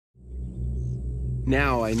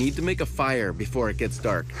Now I need to make a fire before it gets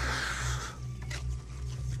dark.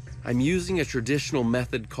 I'm using a traditional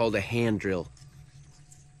method called a hand drill.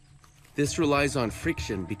 This relies on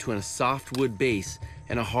friction between a soft wood base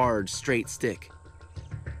and a hard, straight stick.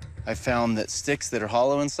 I found that sticks that are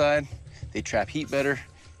hollow inside, they trap heat better,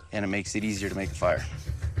 and it makes it easier to make a fire.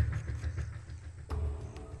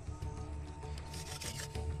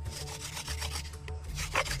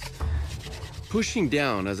 Pushing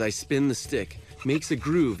down as I spin the stick makes a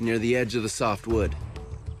groove near the edge of the soft wood.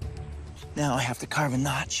 Now I have to carve a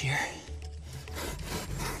notch here.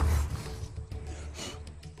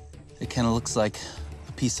 It kind of looks like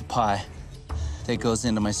a piece of pie that goes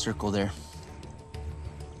into my circle there.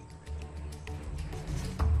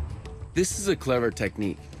 This is a clever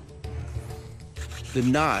technique. The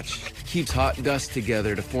notch keeps hot dust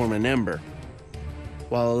together to form an ember,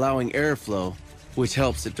 while allowing airflow, which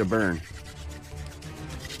helps it to burn.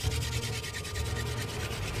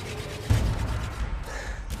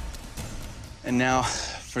 And now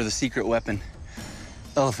for the secret weapon,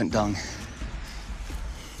 elephant dung.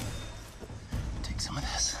 Take some of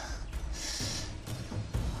this.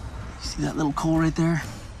 You see that little coal right there?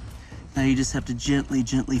 Now you just have to gently,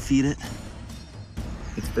 gently feed it.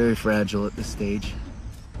 It's very fragile at this stage.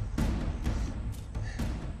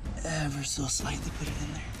 Ever so slightly put it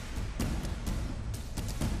in there.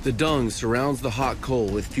 The dung surrounds the hot coal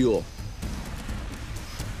with fuel.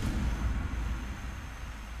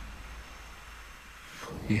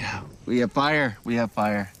 Yeah, we have fire. We have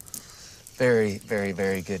fire. Very, very,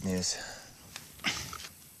 very good news.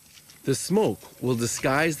 The smoke will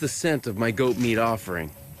disguise the scent of my goat meat offering,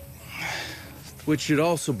 which should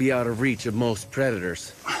also be out of reach of most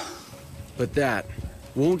predators. But that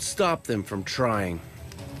won't stop them from trying.